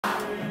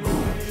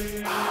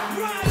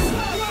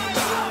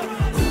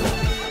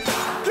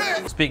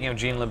speaking of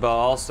Gene Lebell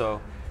also,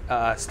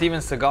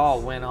 Steven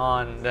Seagal went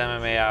on the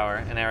MMA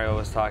Hour, and Ariel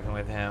was talking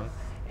with him,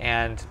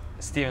 and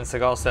Steven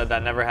Seagal said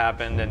that never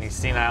happened, and he's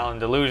senile and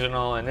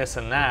delusional, and this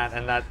and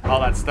that all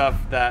that stuff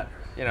that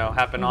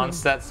happened on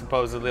set,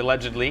 supposedly,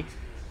 allegedly,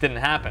 didn't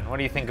happen. What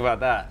do you think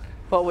about that?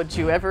 Well, would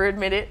you ever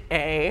admit it?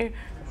 A,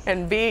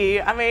 and B.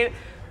 I mean,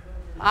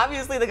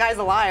 obviously the guy's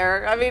a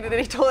liar. I mean,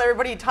 he told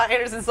everybody he taught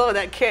Anderson Silva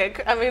that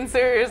kick. I mean,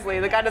 seriously,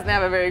 the guy doesn't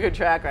have a very good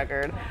track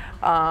record,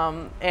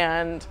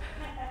 and.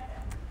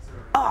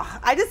 Oh,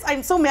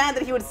 I'm so mad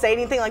that he would say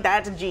anything like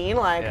that to Gene.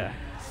 Like, yeah.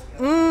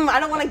 I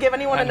don't want to give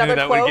anyone another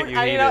quote.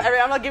 I'm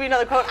gonna give you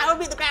another quote. I would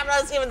beat the crap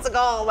out of Steven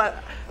Seagal,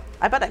 but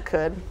I bet I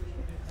could.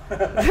 Hell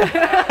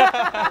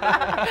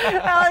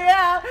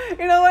yeah!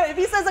 You know what? If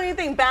he says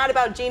anything bad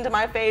about Gene to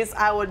my face,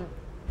 I would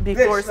be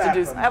forced to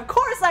do so. Of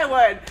course I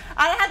would.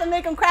 I had to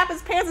make him crap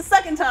his pants a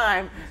second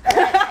time.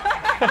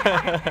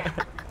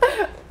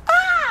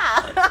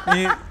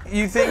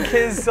 You think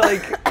his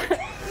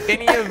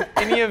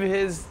any of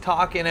his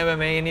talk in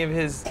MMA, any of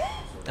his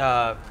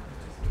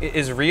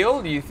is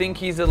real? Do you think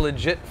he's a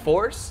legit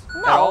force?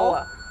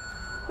 No.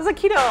 It's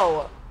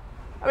Aikido.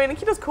 I mean,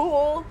 Aikido's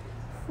cool.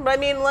 But I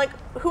mean, like,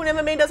 who in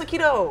MMA does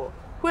Aikido?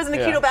 Who has an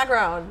Aikido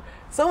background?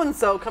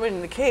 So-and-so coming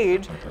in the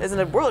cage is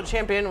a world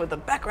champion with a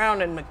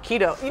background in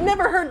Aikido. You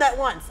never heard that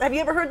once. Have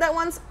you ever heard that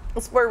once?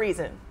 It's for a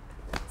reason.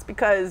 It's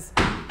because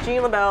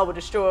Gene Lebell would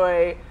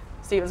destroy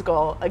Steven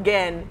Seagal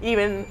again,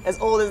 even as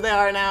old as they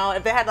are now.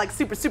 If they had like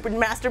super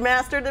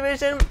master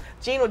division,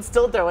 Gene would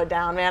still throw it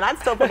down, man. I'd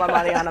still put my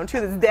money on him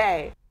to this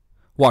day.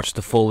 Watch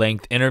the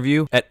full-length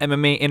interview at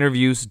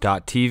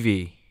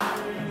MMAinterviews.tv.